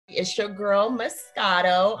It's your girl,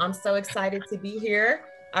 MOSCATO. I'm so excited to be here.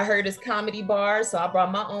 I heard it's comedy bar, so I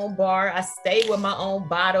brought my own bar. I stay with my own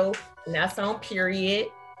bottle, and that's on period.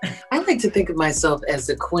 I like to think of myself as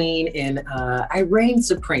the queen, and I reign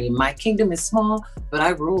supreme. My kingdom is small, but I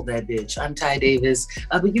rule that bitch. I'm Ty Davis,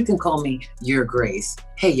 but you can call me Your Grace.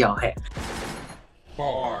 Hey, y'all. Hey.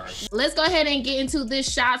 Bars. Let's go ahead and get into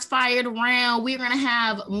this shots fired round. We're gonna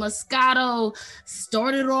have MOSCATO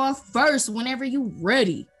start it off first whenever you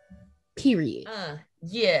ready. Period.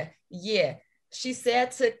 Yeah. She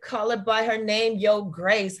said to call it by her name, Yo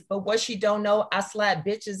Grace, but what she don't know, I slap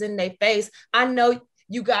bitches in their face. I know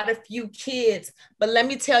you got a few kids, but let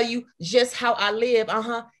me tell you just how I live.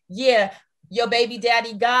 Yeah, your baby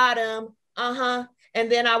daddy got him.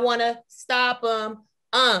 And then I wanna stop him.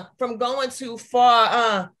 From going too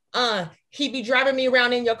far, he be driving me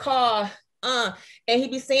around in your car, and he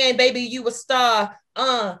be saying, baby, you a star,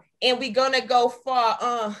 and we gonna go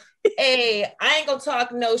far, hey, I ain't gonna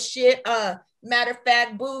talk no shit, matter of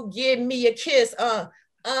fact, boo, give me a kiss,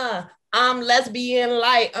 I'm lesbian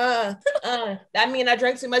light, that mean I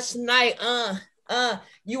drank too much tonight,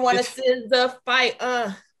 you wanna scissor fight,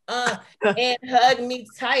 and hug me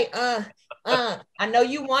tight, I know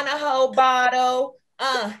you want a whole bottle,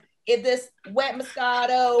 if this wet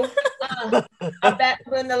MOSCATO, I'm back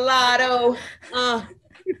from the lotto,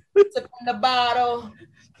 took on the bottle.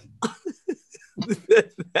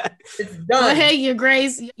 It's done. Go ahead, Your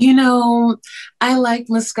Grace. You know, I like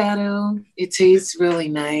MOSCATO. It tastes really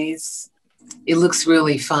nice. It looks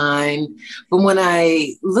really fine. But when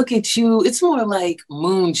I look at you, it's more like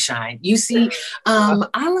moonshine. You see,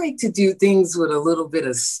 I like to do things with a little bit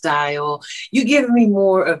of style. You give me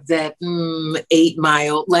more of that 8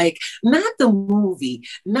 Mile, like not the movie,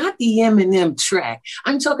 not the Eminem track.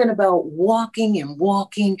 I'm talking about walking and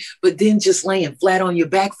walking, but then just laying flat on your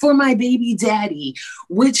back for my baby daddy,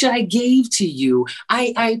 which I gave to you.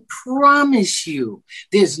 I promise you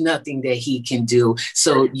there's nothing that he can do.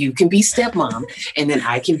 So you can be stepmom. And then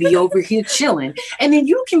I can be over here chilling. And then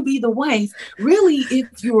you can be the wife, really,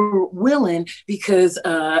 if you're willing, because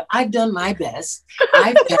I've done my best.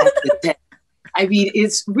 I've passed the test. I mean,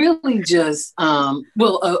 it's really just,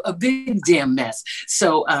 a big damn mess.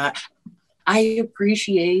 So I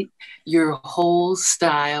appreciate your whole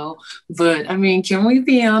style. But I mean, can we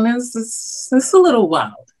be honest? It's a little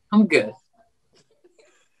wild. I'm good.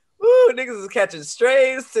 Ooh, niggas is catching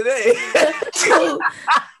strays today.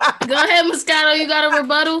 Go ahead, MOSCATO. You got a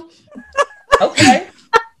rebuttal? Okay.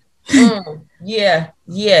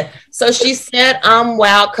 Yeah. So she said I'm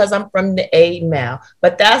wild because I'm from the A-Mail,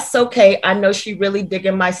 but that's okay. I know she really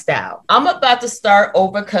digging my style. I'm about to start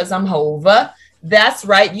over because I'm Hova. That's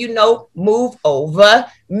right. Move over.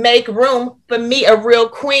 Make room for me, a real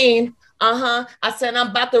queen. I said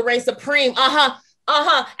I'm about to reign supreme.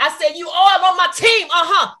 I said, you all on my team.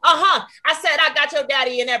 I said, I got your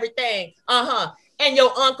daddy and everything. And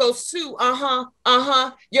your uncles too.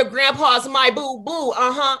 Your grandpa's my boo-boo.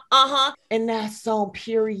 And that's on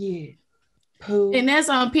period. Pooh. And that's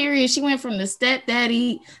on period. She went from the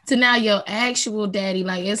stepdaddy to now your actual daddy.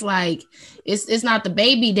 It's not the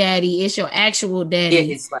baby daddy. It's your actual daddy.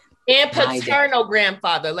 Yeah, it's like and paternal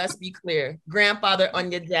grandfather. Let's be clear. Grandfather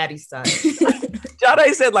on your daddy's side.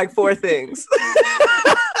 Jonnae said like 4 things.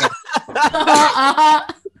 I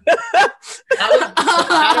don't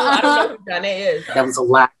know who Jonnae is. That was a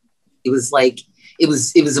lot. It was like, it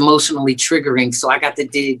was emotionally triggering. So I got to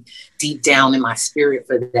dig deep down in my spirit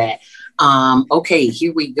for that. Okay,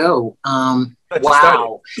 here we go.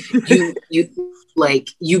 Wow.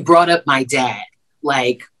 you brought up my dad.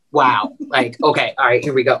 Like, wow. Like, okay, all right,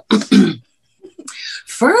 here we go.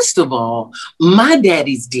 First of all, my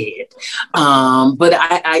daddy's dead. But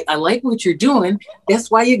I like what you're doing.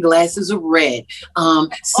 That's why your glasses are red.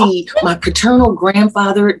 See, my paternal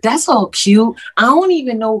grandfather, that's all cute. I don't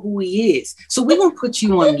even know who he is. So we're going to put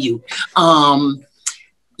you on mute.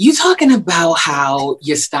 You talking about how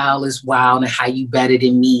your style is wild and how you better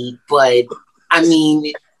than me. But I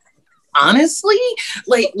mean, honestly,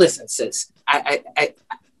 like, listen, sis, I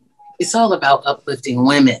it's all about uplifting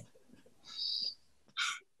women.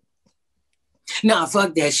 Nah,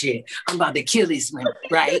 fuck that shit. I'm about to kill this man,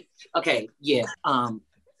 right? Okay, yeah. I'm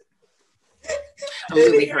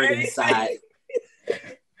really hurt inside.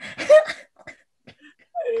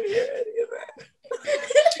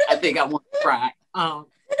 I think I want to cry.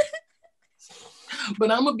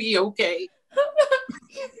 But I'm gonna be okay.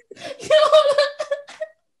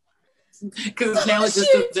 Because now it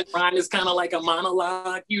just doesn't rhyme. It's kind of like a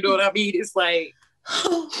monologue. You know what I mean? It's like,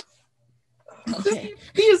 okay. Just give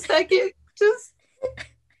me a second. Just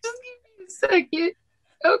give me a second.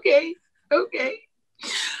 Okay.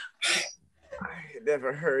 ain't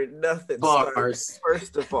never heard nothing. Bars.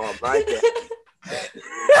 First of all, my God.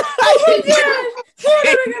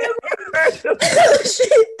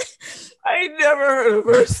 I ain't never heard a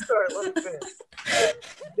verse start like that.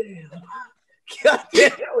 Damn. God damn,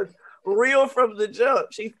 that was real from the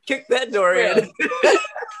jump. She kicked that door in.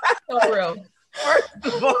 So real. First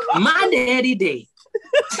of all, my daddy did.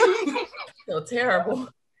 So terrible.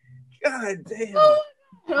 God damn.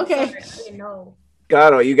 Okay. No.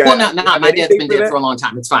 God, you got. Well, no, my dad's been dead for a long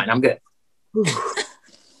time. It's fine. I'm good. You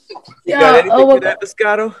got anything for that,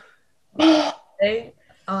 Moscato? Hey,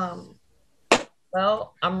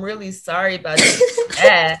 well, I'm really sorry about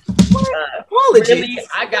that. Apologies. Really,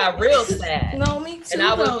 I got real sad. No, me too. And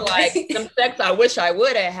I was like, some sex I wish I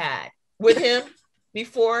would have had with him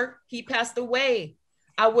before he passed away.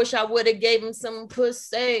 I wish I would have gave him some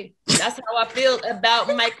pussy. That's how I feel about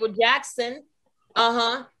Michael Jackson.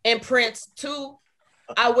 And Prince too.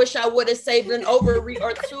 I wish I would have saved an ovary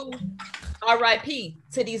or two. R.I.P.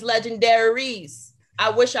 to these legendaries. I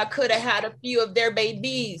wish I could have had a few of their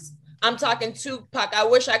babies. I'm talking Tupac. I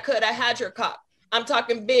wish I could have had your cock. I'm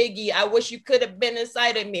talking Biggie. I wish you could have been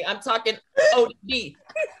inside of me. I'm talking OD.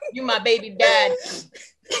 You my baby dad.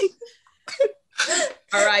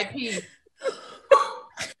 R.I.P.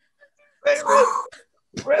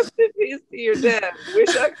 Rest in peace to your dad.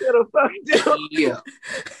 Wish I could have fucked him. Yeah.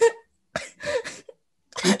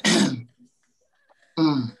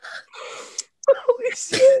 Holy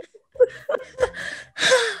shit.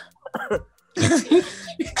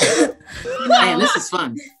 Man, this is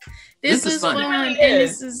fun. This is fun. And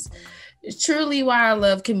this is truly why I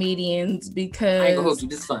love comedians, because I ain't gonna hold you.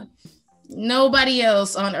 This is fun. nobody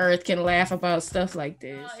else on earth can laugh about stuff like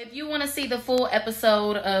this. If you want to see the full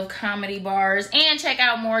episode of Comedy Bars and check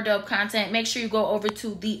out more dope content, make sure you go over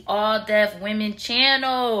to the All Deaf Women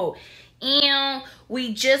channel. And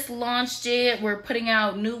we just launched it. We're putting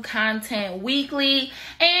out new content weekly.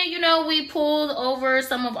 And, you know, we pulled over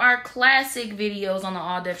some of our classic videos on the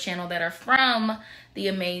All Deaf channel that are from the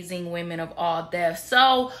amazing women of All Deaf.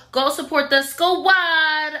 So go support the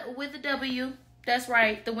squad with the W. That's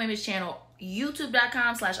right, the women's channel.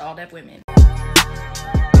 YouTube.com/alldeafwomen.